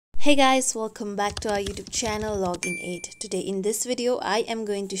Hey guys, welcome back to our YouTube channel Login 8. Today in this video, I am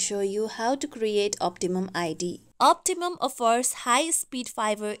going to show you how to create Optimum ID. Optimum offers high-speed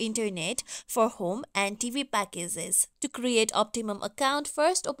fiber internet for home and TV packages. To create Optimum account,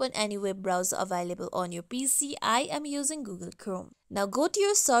 first open any web browser available on your PC. I am using Google Chrome. Now go to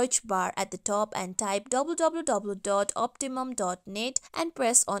your search bar at the top and type www.optimum.net and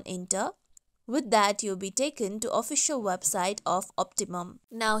press on enter. With that, you'll be taken to official website of Optimum.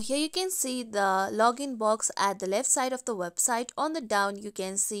 Now here you can see the login box at the left side of the website. On the down, you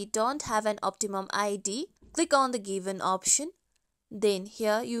can see don't have an Optimum ID. Click on the given option. Then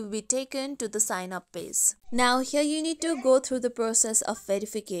here you will be taken to the sign up page. Now here you need to go through the process of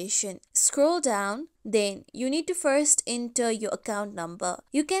verification. Scroll down. Then you need to first enter your account number.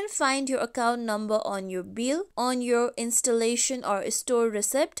 You can find your account number on your bill, on your installation or store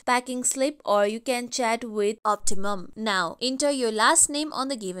receipt, packing slip, or you can chat with Optimum. Now enter your last name on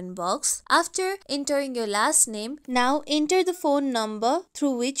the given box. After entering your last name, now enter the phone number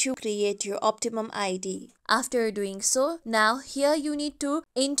through which you create your Optimum ID. After doing so, now here you need to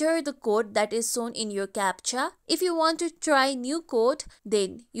enter the code that is shown in your CAPTCHA. If you want to try new code,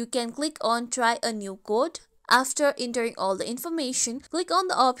 then you can click on try a new code. After entering all the information, click on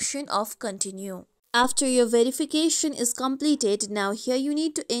the option of continue. After your verification is completed, now here you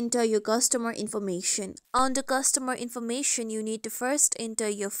need to enter your customer information. On the customer information, you need to first enter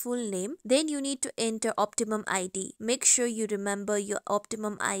your full name. Then you need to enter Optimum ID. Make sure you remember your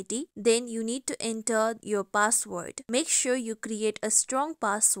Optimum ID. Then you need to enter your password. Make sure you create a strong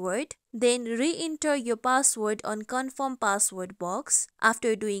password. Then re-enter your password on confirm password box.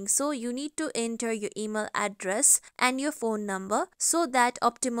 After doing so, you need to enter your email address and your phone number so that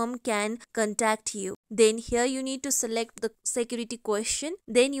Optimum can contact you. Then here you need to select the security question.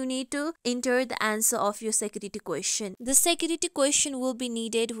 Then you need to enter the answer of your security question. The security question will be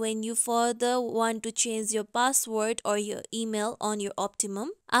needed when you further want to change your password or your email on your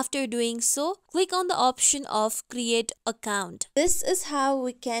Optimum. After doing so, click on the option of create account. This is how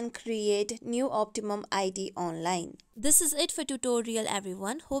we can create new Optimum ID online. This is it for tutorial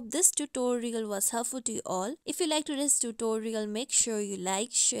everyone. Hope this tutorial was helpful to you all. If you liked this tutorial, make sure you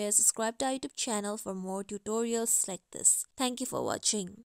like, share, subscribe to our YouTube channel for more tutorials like this. Thank you for watching.